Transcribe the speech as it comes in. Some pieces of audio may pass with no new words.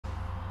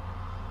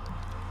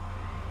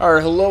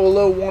Alright,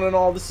 hello one and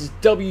all, this is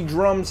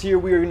wdrumz here.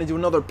 We are going to do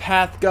another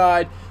path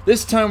guide.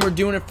 This time we're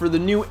doing it for the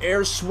new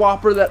air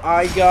swapper that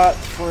I got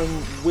from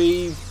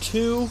Wave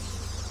 2.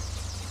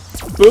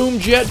 Boom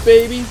jet,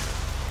 baby.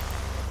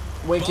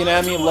 Winking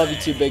at me, love you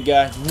too, big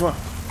guy. Mwah.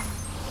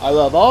 I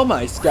love all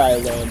my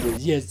Skylanders,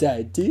 yes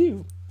I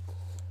do.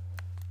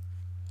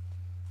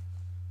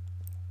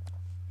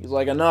 He's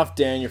like, enough,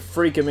 Dan, you're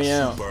freaking me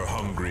out. Super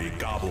hungry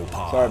gobble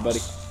pods. Sorry, buddy.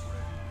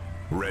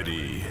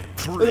 Ready.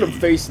 Look at him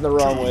facing the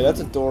wrong way. That's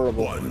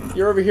adorable.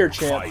 You're over here,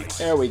 champ. Fight.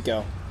 There we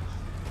go.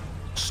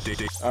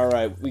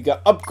 Alright, we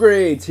got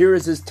upgrades. Here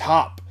is his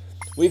top.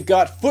 We've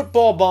got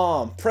football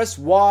bomb. Press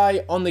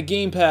Y on the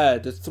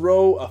gamepad to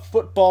throw a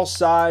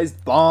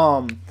football-sized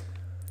bomb.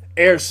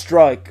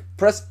 Airstrike.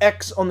 Press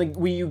X on the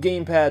Wii U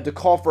gamepad to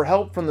call for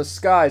help from the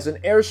skies. An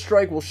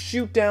airstrike will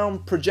shoot down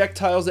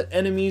projectiles at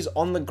enemies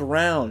on the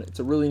ground. It's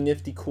a really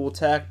nifty, cool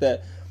attack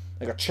that,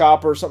 like a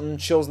chopper or something,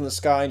 chills in the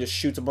sky and just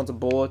shoots a bunch of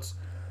bullets.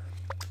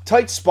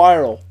 Tight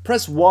spiral.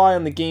 Press Y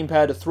on the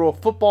gamepad to throw a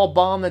football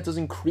bomb that does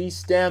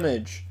increased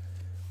damage.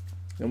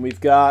 And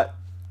we've got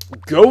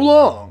go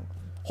long.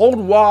 Hold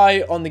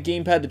Y on the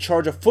gamepad to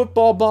charge a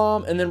football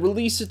bomb and then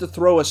release it to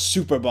throw a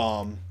super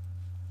bomb.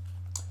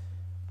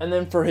 And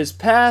then for his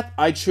path,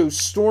 I chose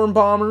Storm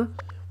Bomber.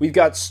 We've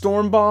got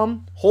Storm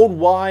Bomb. Hold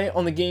Y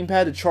on the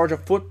gamepad to charge a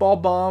football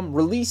bomb.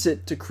 Release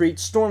it to create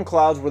storm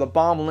clouds where the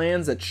bomb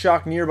lands that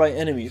shock nearby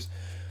enemies.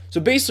 So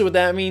basically what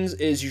that means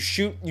is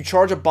you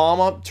charge a bomb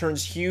up, it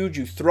turns huge,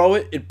 you throw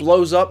it, it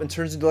blows up and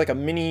turns into like a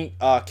mini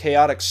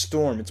chaotic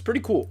storm. It's pretty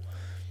cool.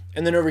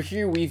 And then over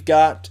here we've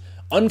got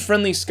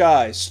Unfriendly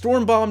Skies.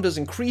 Storm Bomb does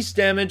increased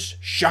damage,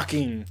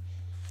 shocking.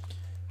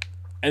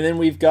 And then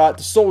we've got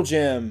the Soul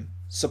Gem,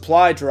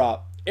 Supply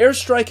Drop.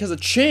 Airstrike has a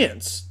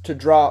chance to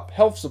drop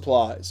health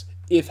supplies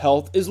if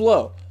health is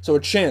low. So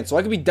a chance. So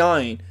I could be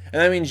dying,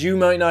 and that means you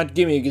might not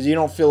give me because you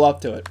don't feel up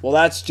to it. Well,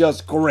 that's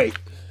just great.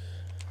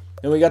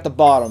 Then we got the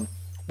bottom.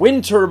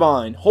 Wind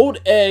Turbine. Hold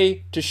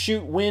A to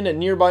shoot wind at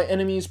nearby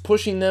enemies,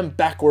 pushing them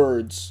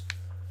backwards.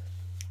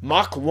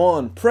 Mach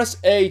 1. Press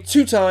A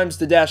 2 times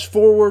to dash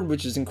forward,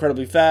 which is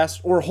incredibly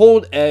fast, or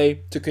hold A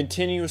to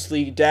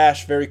continuously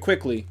dash very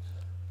quickly.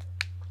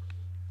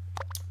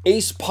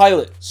 Ace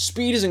Pilot.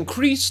 Speed is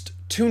increased,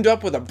 tuned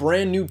up with a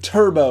brand new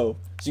turbo,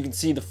 so you can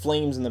see the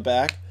flames in the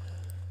back.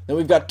 Then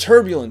we've got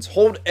Turbulence.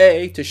 Hold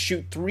A to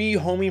shoot 3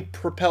 homing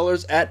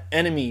propellers at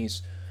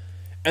enemies.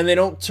 And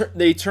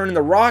they turn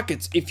into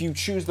rockets if you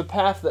choose the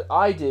path that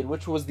I did,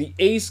 which was the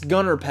Ace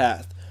Gunner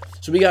path.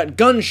 So we got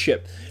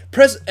Gunship.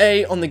 Press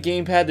A on the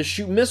gamepad to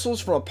shoot missiles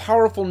from a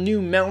powerful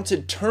new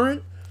mounted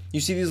turret.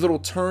 You see these little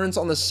turrets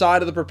on the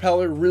side of the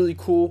propeller, really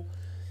cool.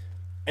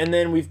 And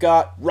then we've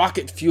got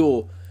Rocket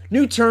Fuel.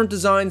 New turret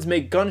designs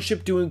make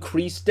Gunship do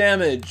increased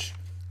damage.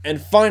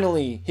 And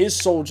finally, his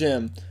Soul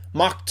Gem,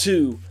 Mach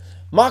 2.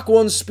 Mach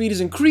 1's speed is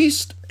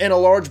increased, and a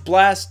large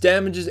blast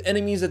damages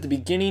enemies at the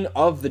beginning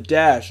of the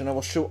dash. And I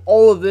will show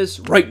all of this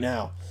right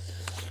now.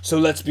 So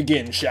let's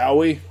begin, shall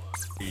we?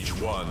 Each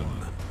one.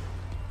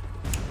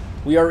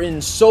 We are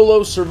in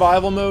solo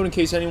survival mode, in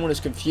case anyone is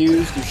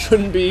confused. You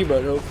shouldn't be,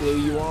 but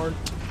hopefully you aren't.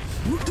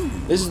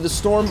 This is the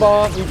Storm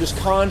Bomb. You just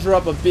conjure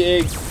up a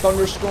big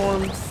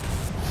thunderstorm.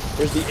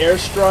 There's the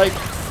airstrike.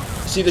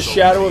 See the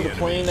shadow of the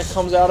plane that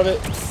comes out of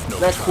it? Isn't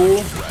that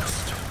cool?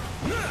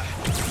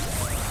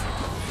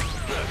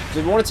 If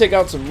you want to take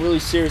out some really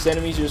serious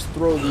enemies, you just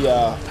throw the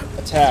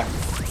attack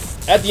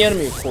at the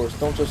enemy, of course.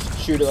 Don't just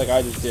shoot it like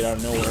I just did out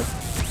of nowhere.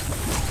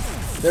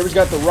 There we've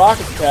got the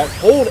rocket attack.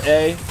 Hold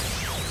A.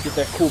 Get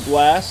that cool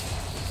blast.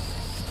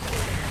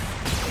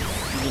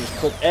 You can just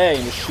click A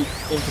and just shoot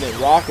infinite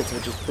rockets,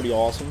 which is pretty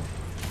awesome.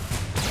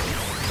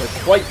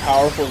 They're quite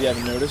powerful if you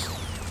haven't noticed.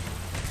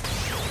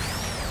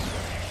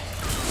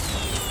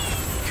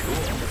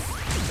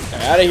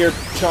 Okay, out of here,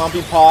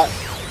 Chompy Pot,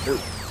 or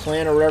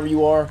Plant, or wherever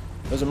you are.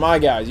 Those are my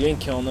guys. You ain't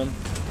killing them.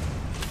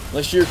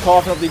 Unless you're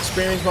coughing up the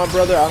experience, my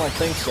brother, I don't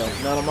think so.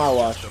 Not on my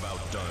watch.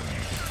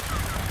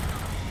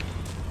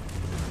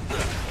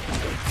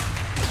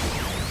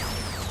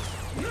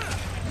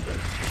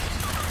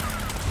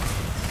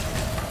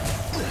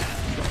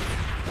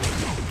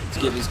 Let's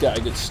give this guy a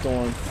good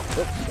storm.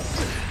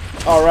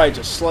 Alright,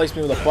 just slice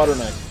me with a butter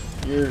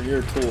knife. You're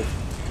a tool.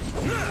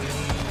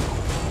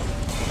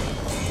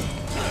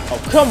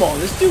 Oh, come on.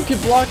 This dude can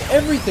block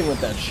everything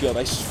with that shield,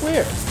 I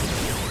swear.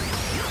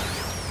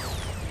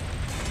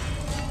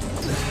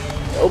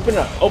 Open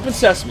up. Open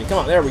sesame. Come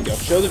on, there we go.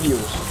 Show the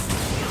viewers.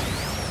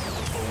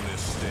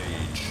 Bonus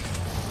stage.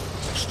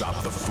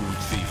 Stop the food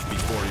thief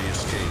before he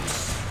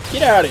escapes.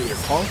 Get out of here,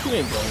 punk. You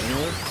ain't going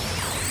anywhere.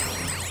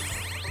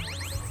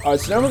 Alright,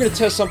 so now we're going to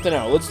test something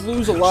out. Let's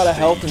lose a lot of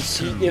health and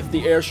see if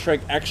the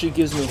airstrike actually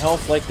gives me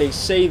health like they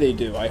say they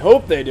do. I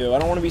hope they do. I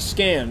don't want to be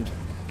scammed.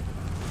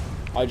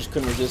 I just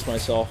couldn't resist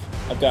myself.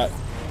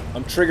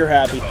 I'm trigger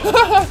happy.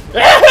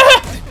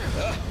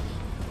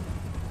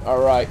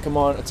 Alright, come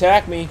on.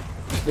 Attack me.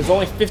 There's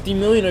only 50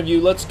 million of you.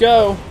 Let's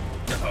go.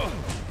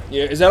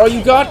 Yeah, is that all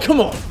you got?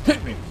 Come on.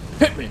 Hit me.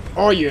 Hit me.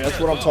 Oh, yeah, that's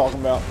what I'm talking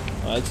about.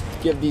 Let's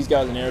give these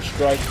guys an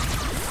airstrike.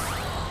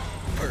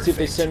 See if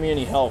they send me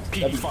any help.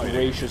 That'd be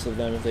gracious of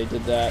them if they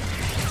did that.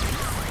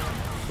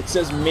 It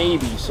says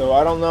maybe, so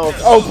I don't know if...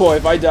 Oh boy,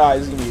 if I die,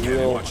 this is going to be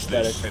real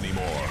pathetic.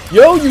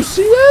 Yo, you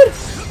see that?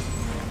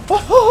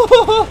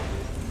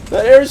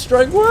 That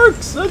airstrike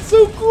works! That's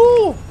so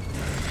cool!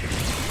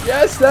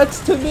 Yes, that's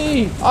to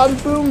me! I'm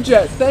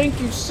Boomjet. Thank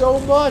you so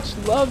much.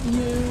 Love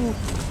you.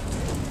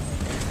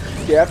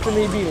 Okay, after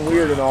me being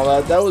weird and all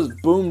that, that was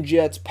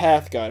Boomjet's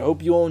Path Guide.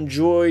 Hope you all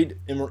enjoyed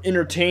and were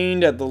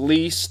entertained at the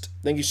least.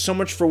 Thank you so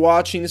much for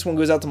watching. This one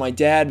goes out to my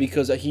dad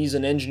because he's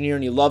an engineer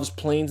and he loves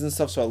planes and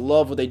stuff, so I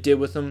love what they did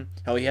with him.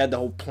 How he had the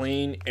whole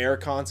plane air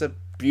concept.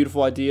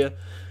 Beautiful idea.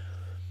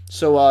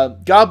 So,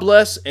 God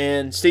bless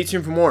and stay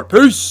tuned for more.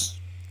 Peace!